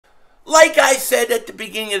like I said at the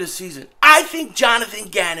beginning of the season, I think Jonathan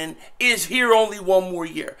Gannon is here only one more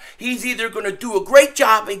year. He's either going to do a great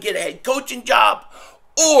job and get a head coaching job,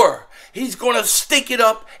 or he's going to stick it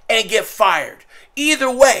up and get fired.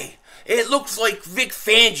 Either way, it looks like Vic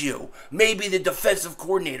Fangio may be the defensive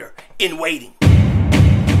coordinator in waiting.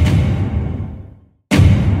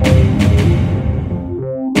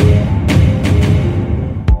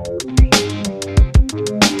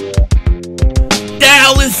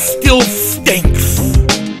 Dallas still stinks.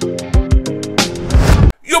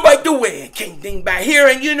 You're by the way, King Dingbat here,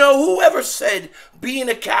 and you know, whoever said being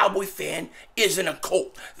a Cowboy fan isn't a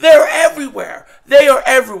cult? They're everywhere. They are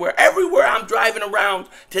everywhere. Everywhere I'm driving around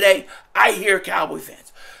today, I hear Cowboy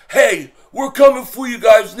fans. Hey, we're coming for you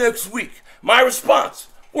guys next week. My response,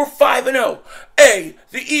 we're 5-0. Hey,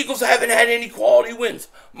 the Eagles haven't had any quality wins.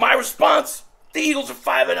 My response, the Eagles are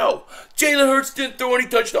 5-0. Jalen Hurts didn't throw any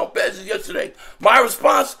touchdown passes yesterday. My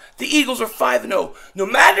response, the Eagles are 5-0. No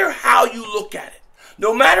matter how you look at it,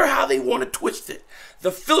 no matter how they want to twist it,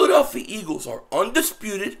 the Philadelphia Eagles are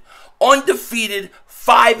undisputed, undefeated,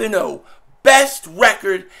 5-0. Best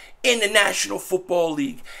record in the National Football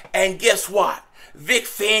League. And guess what? Vic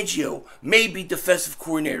Fangio may be defensive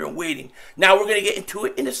coordinator in waiting. Now, we're going to get into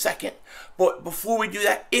it in a second. But before we do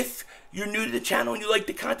that, if you're new to the channel and you like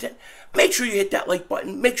the content, make sure you hit that like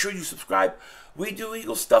button. Make sure you subscribe. We do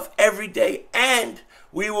Eagles stuff every day. And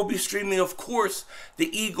we will be streaming, of course,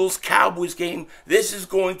 the Eagles-Cowboys game. This is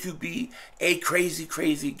going to be a crazy,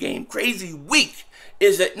 crazy game. Crazy week,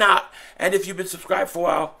 is it not? And if you've been subscribed for a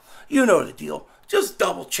while, you know the deal. Just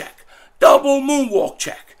double check. Double moonwalk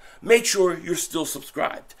check. Make sure you're still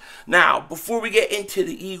subscribed. Now, before we get into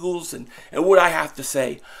the Eagles and what I have to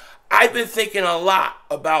say, I've been thinking a lot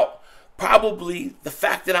about probably the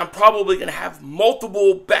fact that I'm probably going to have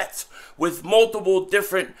multiple bets with multiple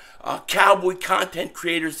different Cowboy content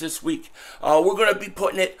creators this week. We're going to be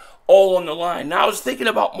putting it all on the line. Now, I was thinking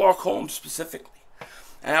about Mark Holmes specifically,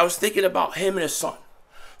 and I was thinking about him and his son.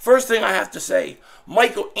 First thing I have to say,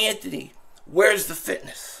 Michael Anthony, where's the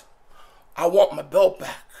fitness? I want my belt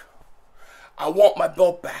back. I want my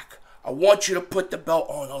belt back. I want you to put the belt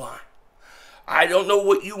on the line. I don't know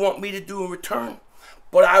what you want me to do in return,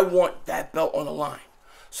 but I want that belt on the line.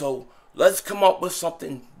 So let's come up with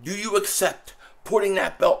something. Do you accept putting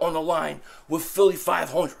that belt on the line with Philly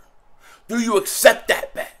 500? Do you accept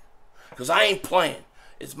that bet? Because I ain't playing.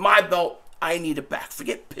 It's my belt. I need it back.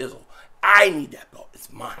 Forget Pizzle. I need that belt.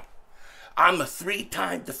 It's mine. I'm a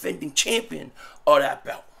 3-time defending champion of that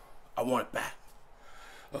belt. I want it back.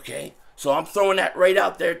 Okay? So I'm throwing that right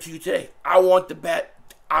out there to you today. I want the bet.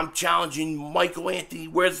 I'm challenging Michael Anthony.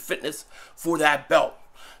 Where's the fitness for that belt?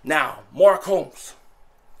 Now, Mark Holmes.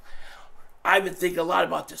 I've been thinking a lot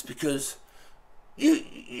about this because you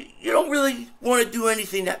don't really want to do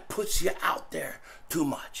anything that puts you out there too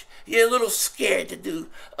much. You're a little scared to do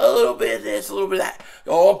a little bit of this, a little bit of that.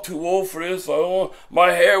 Oh, I'm too old for this.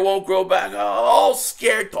 My hair won't grow back. All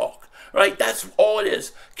scared talk, right? That's all it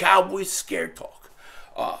is. Cowboys scared talk.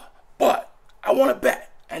 But I want to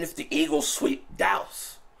bet. And if the Eagles sweep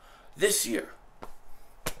Dallas this year,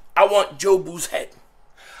 I want Joe Boo's head.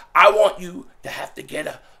 I want you to have to get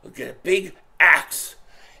a big axe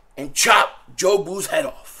and chop Joe Boo's head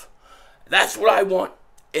off. That's what I want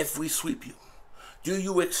if we sweep you. Do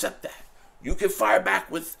you accept that? You can fire back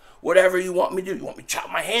with whatever you want me to do. You want me to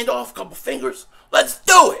chop my hand off, a couple fingers? Let's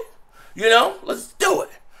do it. You know, let's do it.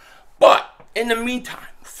 But in the meantime,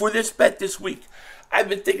 for this bet this week, I've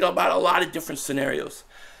been thinking about a lot of different scenarios.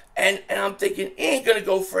 And I'm thinking, he ain't going to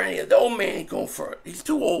go for any of it. The old man ain't going for it. He's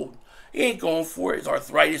too old. He ain't going for it. His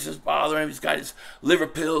arthritis is bothering him. He's got his liver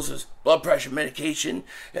pills, his blood pressure medication.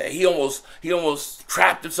 He almost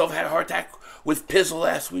trapped himself, had a heart attack with Pizzle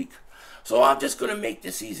last week. So I'm just going to make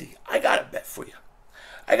this easy. I got a bet for you.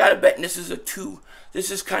 I got a bet, and this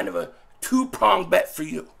is kind of a two-pronged bet for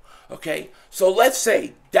you. Okay? So let's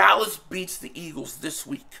say Dallas beats the Eagles this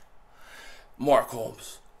week. Mark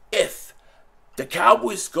Holmes. If the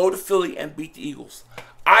Cowboys go to Philly and beat the Eagles,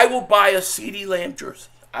 I will buy a CeeDee Lamb jersey.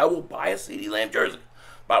 I will buy a CeeDee Lamb jersey.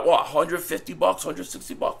 About what, $150,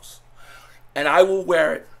 $160. And I will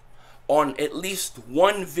wear it on at least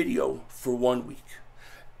one video for 1 week.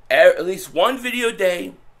 At least one video a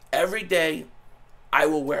day, every day, I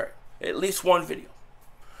will wear it. At least one video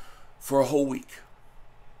for a whole week.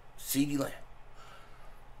 CeeDee Lamb.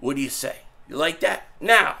 What do you say? You like that?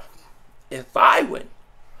 Now, if I win,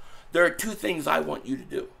 there are two things I want you to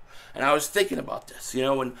do. And I was thinking about this, you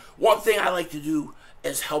know, and one thing I like to do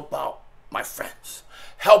is help out my friends,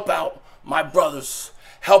 help out my brothers,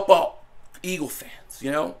 help out Eagle fans,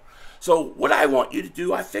 you know. So what I want you to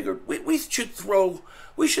do, I figured we should throw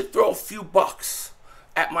we should throw a few bucks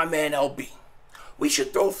at my man LB. We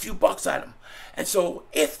should throw a few bucks at him. And so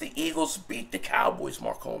if the Eagles beat the Cowboys,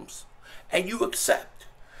 Mark Holmes, and you accept,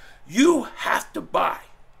 you have to buy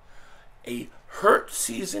a Hurt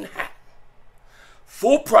season hat.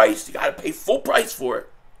 Full price. You got to pay full price for it.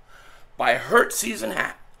 Buy a Hurt season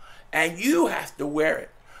hat. And you have to wear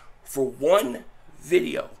it for one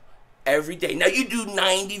video every day. Now, you do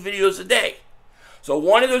 90 videos a day. So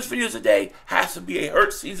one of those videos a day has to be a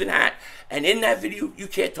Hurt season hat. And in that video, you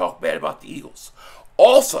can't talk bad about the Eagles.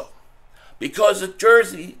 Also, because a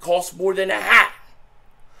jersey costs more than a hat,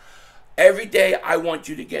 every day I want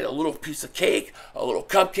you to get a little piece of cake, a little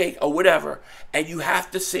cupcake, or whatever, and you have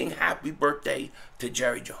to sing happy birthday to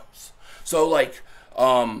Jerry Jones. So like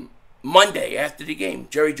Monday after the game,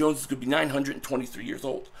 Jerry Jones is going to be 923 years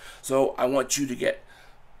old. So I want you to get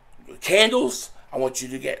candles, I want you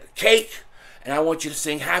to get cake, and I want you to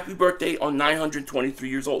sing happy birthday on 923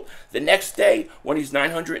 years old. The next day, when he's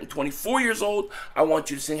 924 years old, I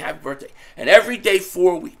want you to sing happy birthday. And every day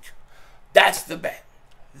for a week. That's the bet.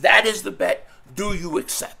 That is the bet. Do you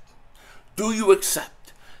accept? Do you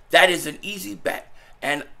accept? That is an easy bet.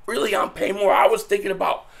 And really, I'm paying more. I was thinking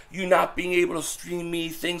about you not being able to stream me,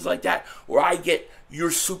 things like that, where I get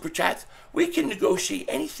your super chats. We can negotiate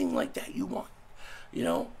anything like that you want. You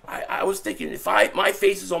know, I was thinking if my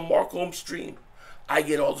face is on Mark Holmes' stream, I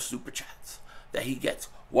get all the super chats that he gets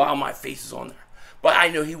while my face is on there. But I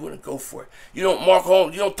know he wouldn't go for it. You know, Mark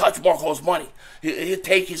Holmes, you don't touch Mark Holmes' money. He'll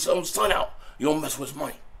take his own son out. You don't mess with his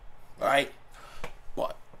money. All right?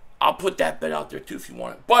 But I'll put that bet out there too if you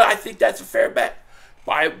want it. But I think that's a fair bet.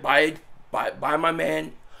 Buy my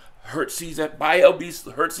man Hurt season, buy LB's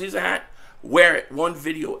Hurt season hat, wear it one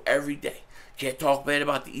video every day. Can't talk bad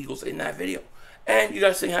about the Eagles in that video. And you got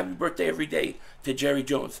to sing happy birthday every day to Jerry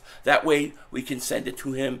Jones. That way we can send it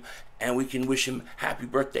to him and we can wish him happy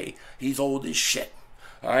birthday. He's old as shit.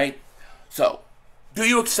 All right? So, do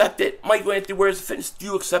you accept it? Michael Anthony Wears the Fitness, do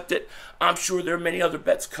you accept it? I'm sure there are many other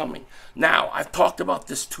bets coming. Now, I've talked about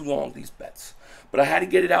this too long, these bets. But I had to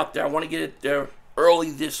get it out there. I want to get it there early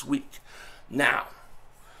this week. Now,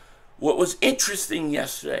 what was interesting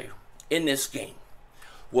yesterday in this game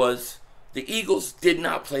was the Eagles did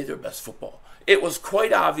not play their best football. It was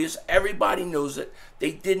quite obvious. Everybody knows it.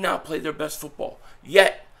 They did not play their best football.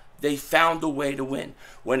 Yet, they found a way to win.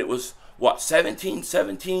 When it was,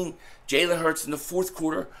 17-17, Jalen Hurts in the fourth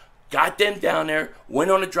quarter got them down there,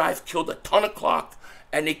 went on a drive, killed a ton of clock,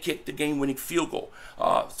 and they kicked the game-winning field goal.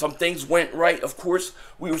 Some things went right. Of course,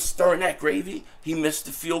 we were stirring that gravy. He missed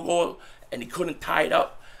the field goal, and he couldn't tie it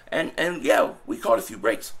up. And yeah, we caught a few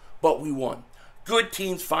breaks, but we won. Good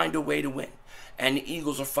teams find a way to win. And the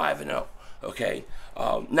Eagles are 5-0. Okay.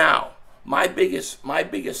 Now, my biggest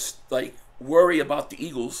like worry about the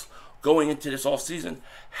Eagles going into this offseason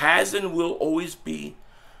has and will always be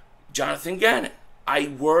Jonathan Gannon. I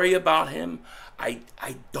worry about him. I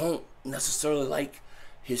don't necessarily like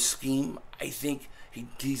his scheme. I think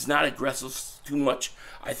he's not aggressive too much.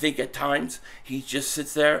 I think at times he just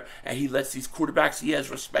sits there and he lets these quarterbacks he has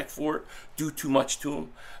respect for do too much to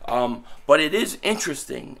him. But it is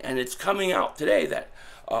interesting, and it's coming out today that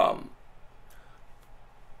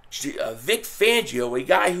Vic Fangio, a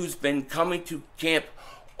guy who's been coming to camp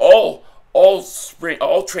all spring,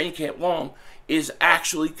 all training camp long, is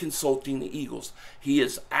actually consulting the Eagles. He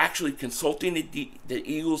is actually consulting the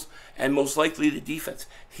Eagles and most likely the defense.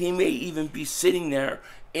 He may even be sitting there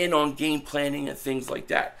in on game planning and things like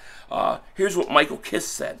that. Here's what Michael Kiss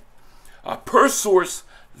said. Per source,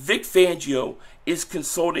 Vic Fangio is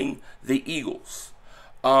consulting the Eagles.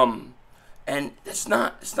 And it's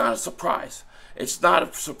not a surprise. It's not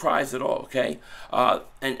a surprise at all, okay?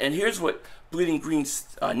 And here's what Bleeding Green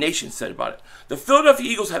Nation said about it. The Philadelphia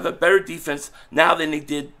Eagles have a better defense now than they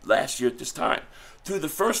did last year at this time. Through the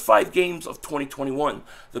first 5 games of 2021,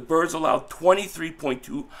 the Birds allowed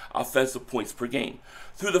 23.2 offensive points per game.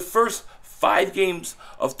 Through the first 5 games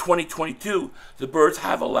of 2022, the Birds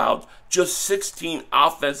have allowed just 16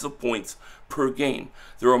 offensive points per game.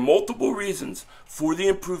 There are multiple reasons for the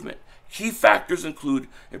improvement. Key factors include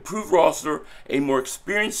improved roster, a more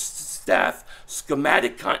experienced staff,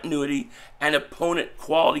 schematic continuity, and opponent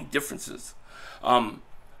quality differences.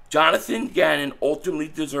 Jonathan Gannon ultimately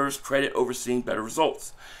deserves credit overseeing better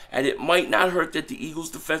results. And it might not hurt that the Eagles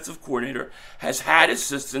defensive coordinator has had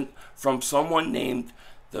assistance from someone named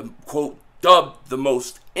the, quote, dubbed the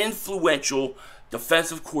most influential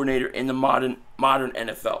defensive coordinator in the modern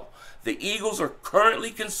NFL. The Eagles are currently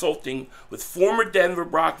consulting with former Denver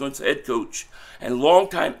Broncos head coach and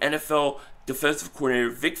longtime NFL defensive coordinator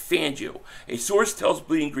Vic Fangio. A source tells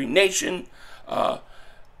Bleeding Green Nation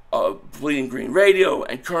Bleeding Green Radio,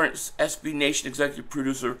 and current SB Nation executive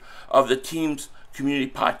producer of the team's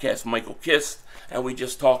community podcast, Michael Kist, and we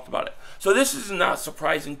just talked about it. So this is not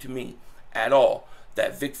surprising to me at all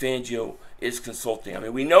that Vic Fangio is consulting. I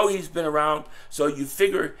mean, we know he's been around, so you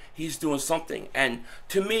figure he's doing something. And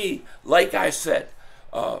to me, like I said,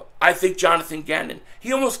 I think Jonathan Gannon,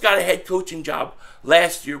 he almost got a head coaching job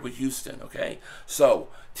last year with Houston, okay? So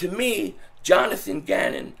to me, Jonathan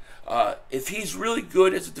Gannon, if he's really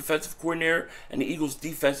good as a defensive coordinator and the Eagles'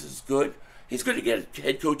 defense is good, he's going to get a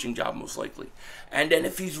head coaching job most likely. And then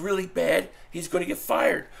if he's really bad, he's going to get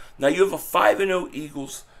fired. Now you have a 5-0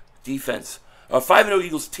 Eagles defense, a 5-0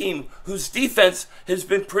 Eagles team whose defense has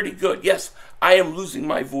been pretty good. Yes, I am losing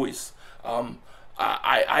my voice.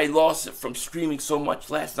 I lost it from screaming so much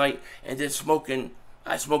last night and then smoking.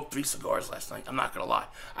 I smoked 3 cigars last night. I'm not going to lie.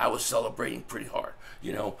 I was celebrating pretty hard,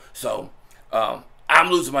 you know. So I'm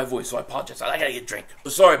losing my voice, so I apologize. I got to get a drink.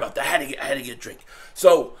 Sorry about that. I had to get a drink.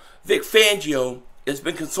 So Vic Fangio has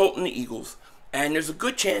been consulting the Eagles, and there's a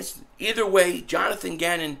good chance either way Jonathan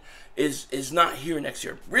Gannon is not here next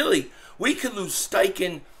year. Really, we could lose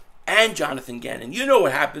Steichen and Jonathan Gannon. You know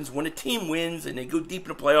what happens when a team wins and they go deep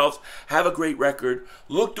in the playoffs, have a great record,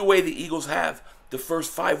 look the way the Eagles have the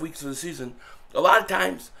first 5 weeks of the season. A lot of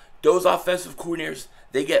times, those offensive coordinators,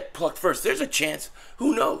 they get plucked first. There's a chance,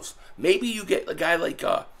 who knows? Maybe you get a guy like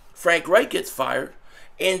Frank Reich gets fired,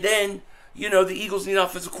 and then, you know, the Eagles need an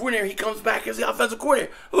offensive coordinator. He comes back as the offensive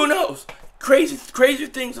coordinator. Who knows? Crazy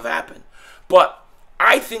things have happened. But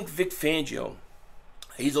I think Vic Fangio,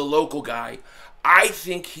 he's a local guy. I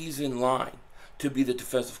think he's in line to be the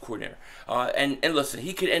defensive coordinator. And listen,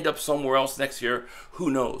 he could end up somewhere else next year. Who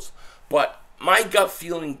knows? But my gut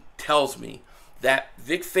feeling tells me that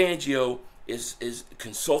Vic Fangio is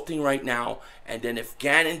consulting right now. And then if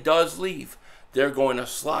Gannon does leave, they're going to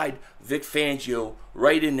slide Vic Fangio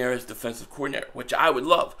right in there as defensive coordinator, which I would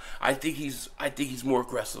love. I think he's more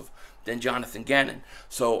aggressive than Jonathan Gannon.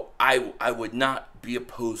 So I would not be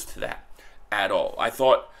opposed to that at all. I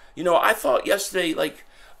thought yesterday, like,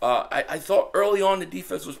 I thought early on the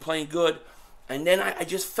defense was playing good, and then I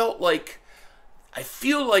just felt like, I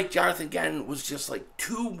feel like Jonathan Gannon was just like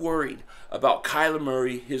too worried about Kyler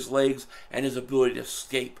Murray, his legs, and his ability to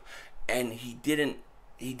escape, and he didn't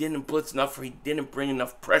blitz enough, or he didn't bring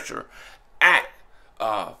enough pressure at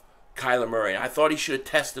Kyler Murray. And I thought he should have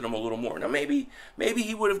tested him a little more. Now maybe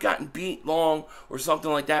he would have gotten beat long or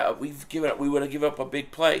something like that. We would have given up a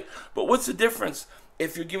big play. But what's the difference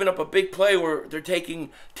if you're giving up a big play where they're taking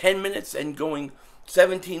 10 minutes and going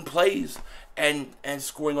 17 plays and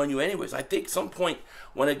scoring on you anyways? I think some point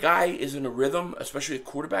when a guy is in a rhythm, especially a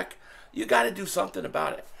quarterback, you got to do something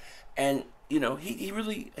about it. And you know, he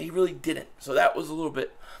really didn't. So that was a little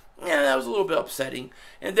bit upsetting.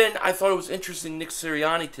 And then I thought it was interesting, Nick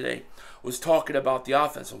Sirianni today was talking about the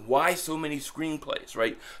offense and why so many screenplays,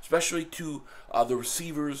 right? Especially to the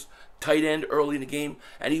receivers, tight end early in the game.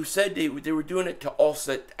 And he said they were doing it to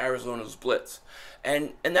offset Arizona's blitz.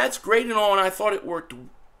 And that's great and all, and I thought it worked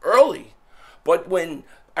early. But when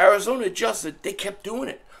Arizona adjusted, they kept doing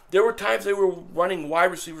it. There were times they were running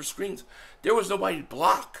wide receiver screens. There was nobody to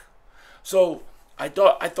block. So I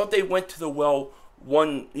thought they went to the well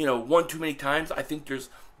one too many times. I think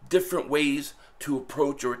there's different ways to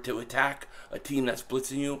approach or to attack a team that's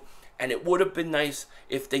blitzing you, and it would have been nice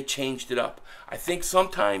if they changed it up. I think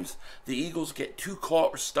sometimes the Eagles get too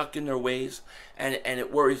caught or stuck in their ways, and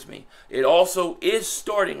it worries me. It also is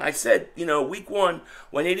starting. I said, week 1,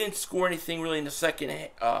 when they didn't score anything really in the second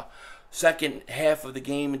half of the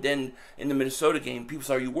game, and then in the Minnesota game, people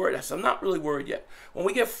say, are you worried? I said, I'm not really worried yet. When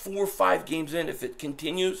we get 4 or 5 games in, if it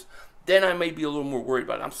continues, then I may be a little more worried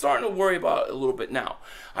about it. I'm starting to worry about it a little bit now.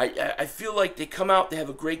 I feel like they come out, they have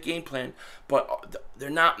a great game plan, but they're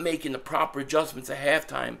not making the proper adjustments at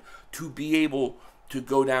halftime to be able to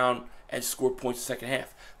go down and score points in the second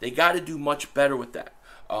half. They got to do much better with that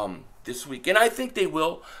this week. And I think they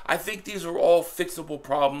will. I think these are all fixable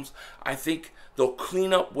problems. I think they'll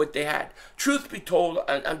clean up what they had. Truth be told,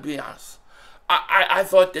 I'll be honest, I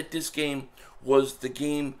thought that this game was the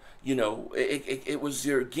game, it was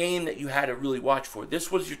your game that you had to really watch for.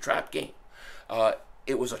 This was your trap game.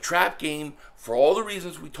 It was a trap game for all the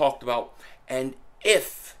reasons we talked about. And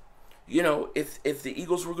if the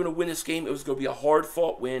Eagles were going to win this game, it was going to be a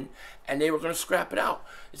hard-fought win, and they were going to scrap it out.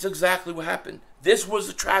 It's exactly what happened. This was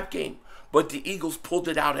a trap game, but the Eagles pulled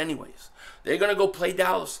it out anyways. They're going to go play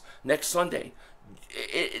Dallas next Sunday.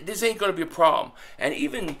 This ain't going to be a problem. And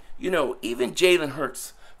even Jalen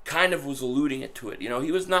Hurts kind of was alluding to it.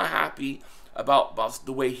 He was not happy about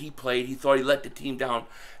the way he played. He thought he let the team down,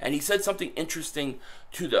 and he said something interesting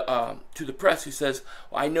to the press. He says,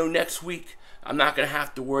 well, "I know next week I'm not going to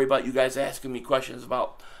have to worry about you guys asking me questions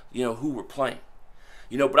about who we're playing."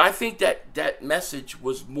 But I think that message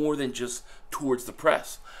was more than just towards the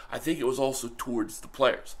press. I think it was also towards the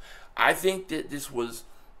players. I think that this was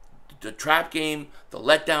the trap game, the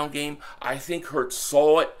letdown game. I think Hurts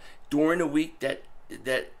saw it during the week that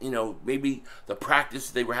maybe the practice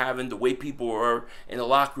they were having, the way people were in the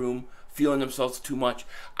locker room feeling themselves too much.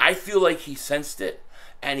 I feel like he sensed it,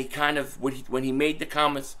 and he kind of, when he made the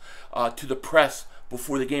comments to the press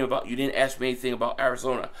before the game about, "You didn't ask me anything about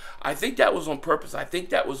Arizona," I think that was on purpose. I think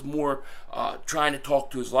that was more trying to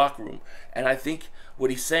talk to his locker room. And I think what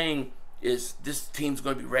he's saying is this team's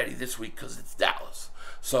going to be ready this week because it's Dallas.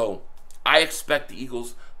 So I expect the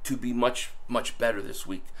Eagles to be much, much better this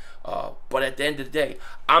week. But at the end of the day,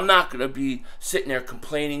 I'm not going to be sitting there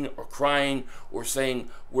complaining or crying or saying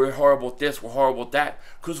we're horrible at this, we're horrible at that,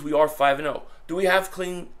 because we are 5-0. Do we have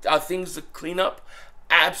things to clean up?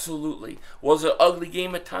 Absolutely. Was it an ugly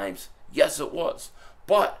game at times? Yes, it was.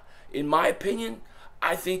 But in my opinion,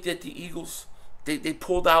 I think that the Eagles, they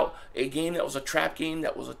pulled out a game that was a trap game,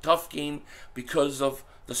 that was a tough game because of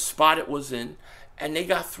the spot it was in, and they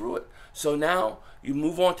got through it. So now you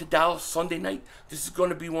move on to Dallas Sunday night. This is going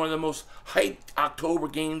to be one of the most hyped October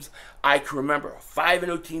games I can remember. A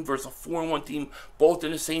 5-0 team versus a 4-1 team, both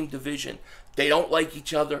in the same division. They don't like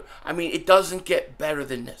each other. I mean, it doesn't get better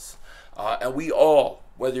than this. And we all,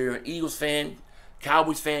 whether you're an Eagles fan,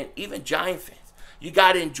 Cowboys fan, even Giant fans, you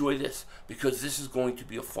got to enjoy this because this is going to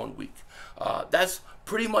be a fun week. That's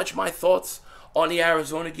pretty much my thoughts on the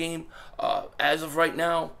Arizona game. As of right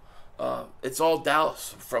now, it's all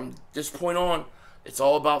Dallas. From this point on, it's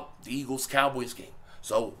all about the Eagles-Cowboys game.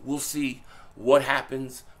 So we'll see what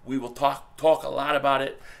happens. We will talk a lot about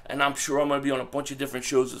it, and I'm sure I'm going to be on a bunch of different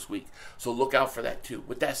shows this week. So look out for that too.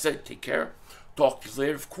 With that said, take care. Talk to you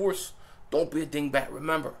later. Of course, don't be a dingbat.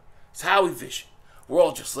 Remember, it's Howie Vision. We're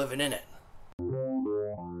all just living in it.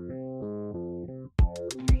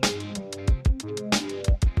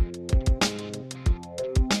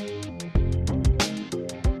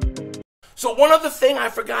 So one other thing I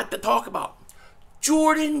forgot to talk about.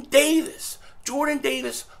 Jordan Davis. Jordan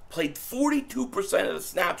Davis played 42% of the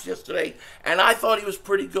snaps yesterday, and I thought he was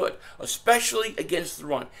pretty good, especially against the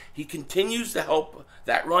run. He continues to help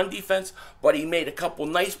that run defense, but he made a couple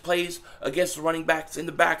nice plays against the running backs in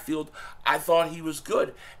the backfield. I thought he was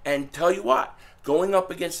good. And tell you what, going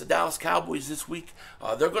up against the Dallas Cowboys this week,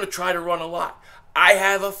 they're going to try to run a lot. I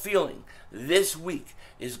have a feeling this week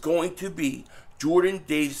is going to be Jordan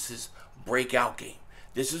Davis's breakout game.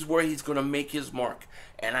 This is where he's going to make his mark,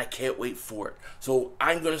 and I can't wait for it. So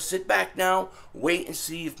I'm going to sit back now, wait and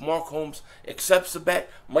see if Mark Holmes accepts the bet,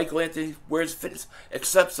 Michael Anthony, Where's Fitness,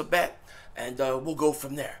 accepts the bet, and we'll go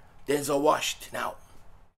from there. Denzel Washington out.